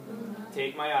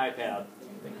take my iPad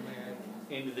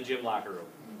into the gym locker room.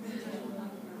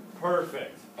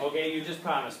 Perfect. Okay, you just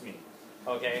promised me.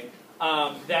 Okay.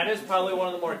 That is probably one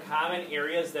of the more common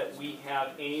areas that we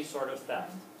have any sort of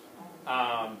theft.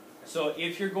 So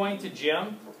if you're going to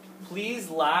gym, please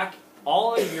lock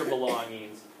all of your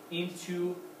belongings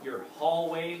into your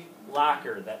hallway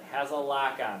locker that has a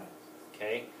lock on it.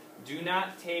 Okay? Do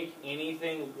not take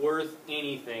anything worth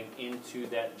anything into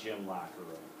that gym locker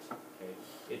room. Okay?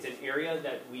 It's an area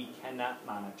that we cannot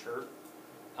monitor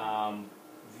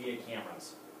via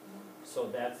cameras. So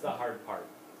that's the hard part.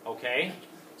 Okay?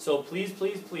 So please,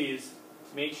 please, please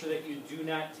make sure that you do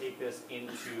not take this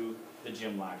into the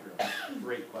gym locker room.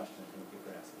 Great question. Thank you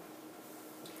for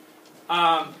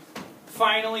asking.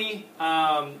 Finally,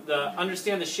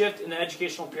 understand the shift in the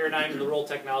educational paradigm and the role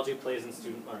technology plays in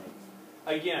student learning.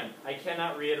 Again, I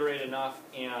cannot reiterate enough,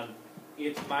 and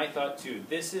it's my thought too.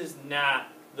 This is not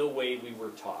the way we were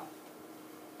taught.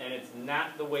 And it's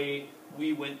not the way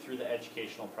we went through the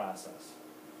educational process.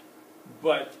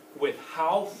 But with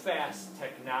how fast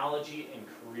technology and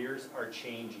careers are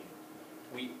changing,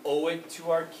 we owe it to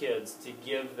our kids to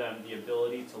give them the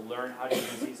ability to learn how to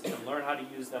use these and learn how to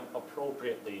use them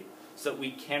appropriately so that we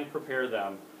can prepare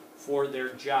them for their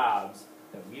jobs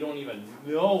that we don't even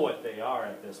know what they are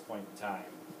at this point in time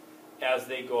as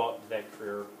they go out to that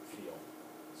career field.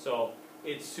 So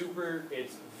it's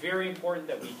very important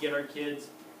that we get our kids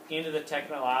into the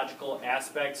technological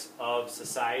aspects of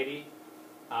society.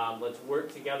 Let's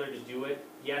work together to do it.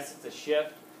 Yes, it's a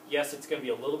shift. Yes, it's going to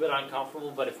be a little bit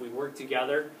uncomfortable, but if we work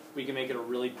together, we can make it a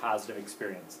really positive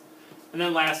experience. And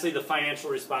then lastly, the financial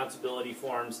responsibility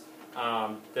forms.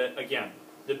 Again,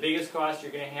 the biggest cost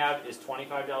you're going to have is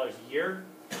 $25 a year.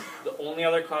 The only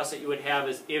other cost that you would have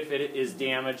is if it is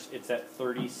damaged, it's at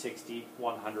 $30, $60,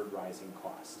 $100 rising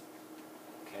cost.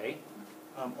 Okay?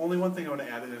 Only one thing I want to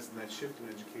add is in that shift in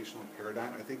educational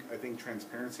paradigm. I think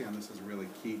transparency on this is really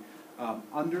key.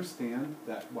 Understand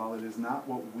that while it is not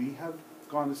what we have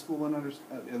gone to school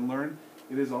and learned,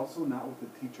 it is also not what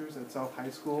the teachers at South High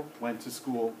School went to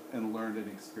school and learned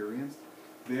and experienced.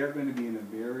 They are going to be in a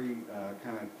very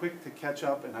kind of quick to catch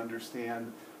up and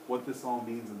understand what this all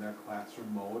means in their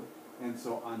classroom mode. And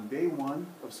so on day one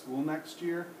of school next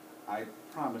year, I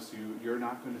promise you, you're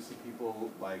not going to see people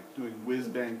like doing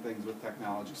whiz-bang things with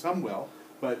technology. Some will,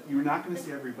 but you're not going to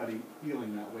see everybody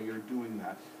feeling that way or doing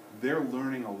that. They're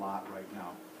learning a lot right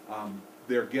now.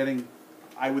 They're getting,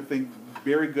 I would think,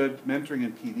 very good mentoring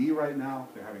in PD right now.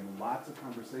 They're having lots of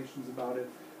conversations about it.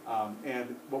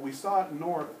 And what we saw at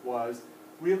North was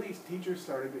really teachers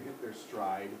started to hit their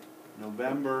stride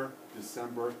November,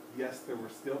 December. Yes, there were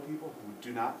still people who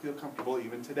do not feel comfortable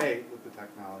even today with the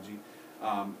technology.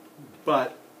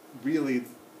 But really,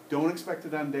 don't expect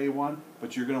it on day one,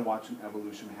 but you're going to watch an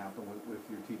evolution happen with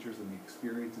your teachers and the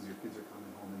experiences your kids are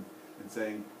coming home and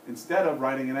saying, instead of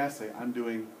writing an essay, I'm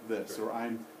doing this, or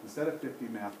instead of 50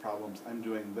 math problems, I'm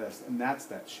doing this, and that's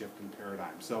that shift in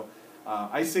paradigm. So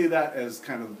I say that as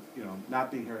kind of,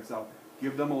 not being here itself,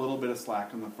 give them a little bit of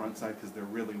slack on the front side because they're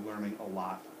really learning a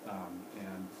lot,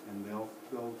 and they'll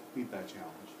meet that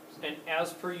challenge. So. And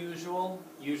as per usual,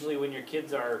 usually when your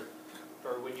kids are,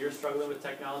 or when you're struggling with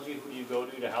technology, who do you go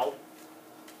to help?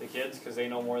 The kids, because they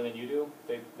know more than you do.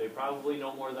 They probably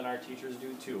know more than our teachers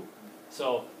do too.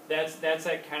 So that's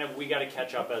that kind of, we got to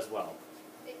catch up as well.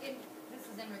 This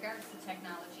is in regards to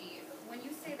technology. When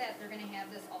you say that they're going to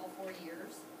have this all 4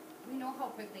 years, we know how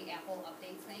quickly Apple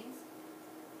updates things.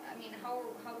 I mean, how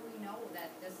do we know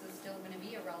that this is still going to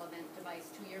be a relevant device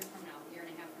 2 years from now, year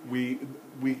and a half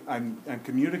from now? I'm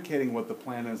communicating what the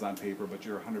plan is on paper, but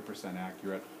you're 100%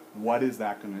 accurate. What is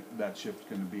that shift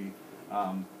going to be?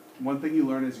 One thing you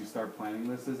learn as you start planning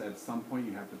this is at some point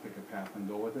you have to pick a path and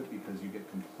go with it because you get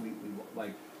completely,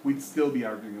 like, we'd still be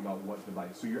arguing about what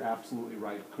device. So you're absolutely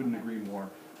right, couldn't agree more.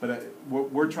 But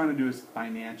what we're trying to do is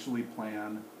financially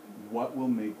plan what will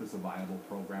make this a viable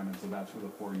program, and so that's where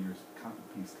the 4 years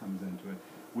piece comes into it.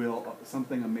 Will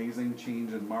something amazing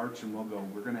change in March and we'll go,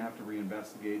 we're going to have to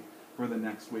reinvestigate for the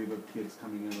next wave of kids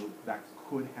coming in. That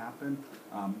could happen.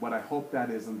 What I hope that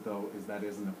isn't, though, is that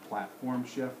isn't a platform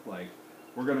shift, like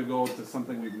we're going to go to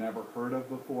something we've never heard of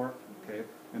before, okay?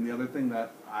 And the other thing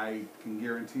that I can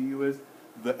guarantee you is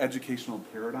the educational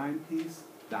paradigm piece,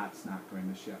 that's not going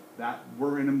to shift. That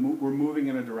we're moving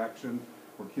in a direction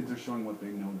where kids are showing what they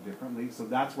know differently. So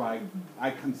that's why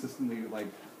I consistently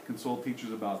console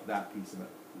teachers about that piece of it.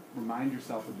 Remind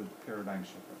yourself of the paradigm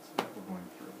shift that we're going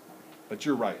through. But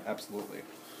you're right, absolutely.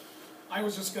 I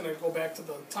was just going to go back to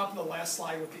the top of the last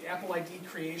slide with the Apple ID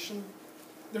creation.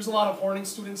 There's a lot of Horning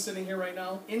students sitting here right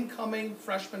now, incoming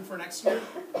freshmen for next year.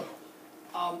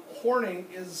 Horning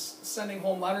is sending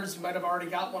home letters, you might have already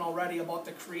got one already, about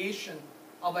the creation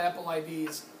of Apple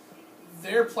IDs.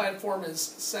 Their platform is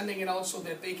sending it out so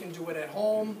that they can do it at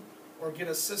home or get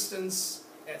assistance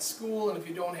at school, and if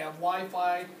you don't have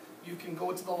Wi-Fi, you can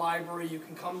go to the library, you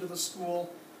can come to the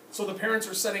school. So the parents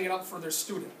are setting it up for their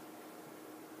student.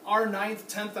 Our 9th,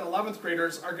 10th, and 11th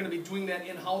graders are going to be doing that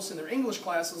in-house in their English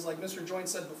classes, like Mr. Joyne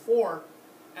said before,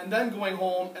 and then going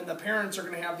home, and the parents are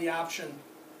going to have the option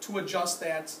to adjust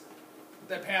that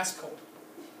passcode.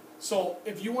 So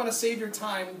if you want to save your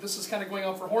time, this is kind of going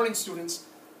out for Horning students,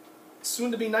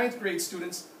 soon to be 9th grade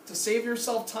students, to save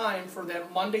yourself time for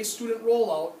that Monday student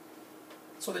rollout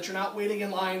so that you're not waiting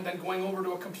in line, then going over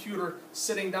to a computer,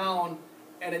 sitting down,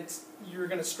 and you're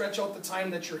going to stretch out the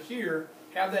time that you're here,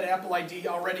 have that Apple ID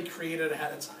already created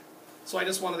ahead of time. So I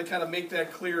just wanted to kind of make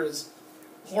that clear, as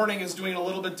Horning is doing a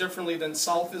little bit differently than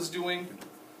South is doing.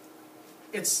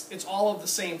 It's all of the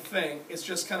same thing. It's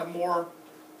just kind of more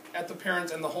at the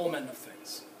parent and the home end of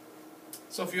things.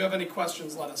 So if you have any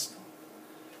questions, let us know.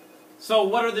 So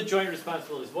what are the joint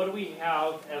responsibilities? What do we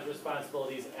have as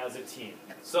responsibilities as a team?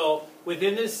 So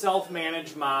within this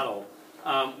self-managed model,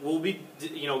 we'll be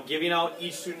giving out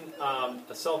each student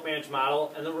a self-managed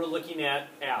model, and then we're looking at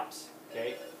apps.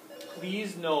 Okay?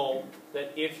 Please know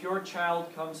that if your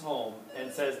child comes home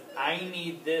and says, I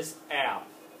need this app,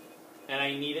 and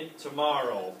I need it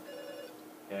tomorrow,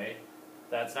 okay,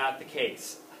 that's not the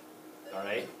case. All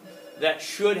right? That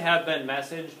should have been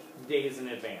messaged days in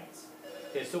advance.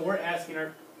 Okay, so we're asking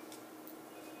our...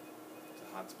 It's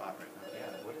a hot spot right now.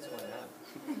 Yeah, what is going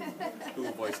on?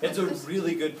 Google Voice. It's a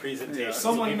really good presentation.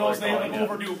 Someone knows they have an calling it.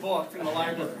 overdue book from the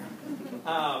library.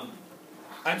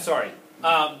 I'm sorry.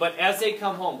 But as they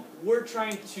come home, we're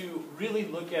trying to really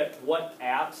look at what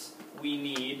apps we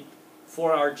need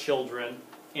for our children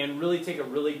and really take a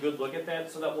really good look at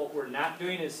that so that what we're not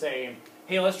doing is saying,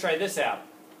 hey, let's try this app.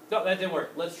 No, that didn't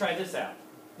work. Let's try this app.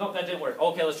 No, that didn't work.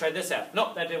 Okay, let's try this app.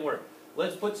 No, that didn't work.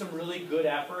 Let's put some really good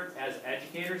effort as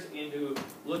educators into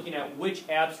looking at which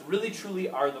apps really truly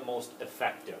are the most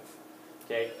effective.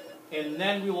 Okay? And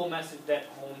then we will message that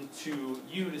home to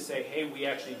you to say, hey, we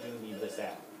actually do need this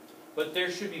app. But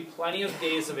there should be plenty of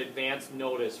days of advance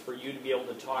notice for you to be able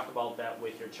to talk about that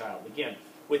with your child. Again,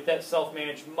 with that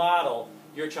self-managed model,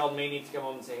 your child may need to come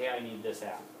home and say, hey, I need this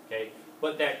app. Okay?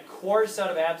 But that core set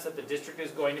of apps that the district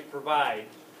is going to provide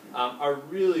are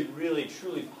really, really,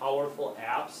 truly powerful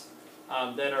apps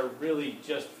that are really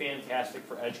just fantastic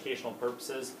for educational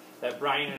purposes that Brian and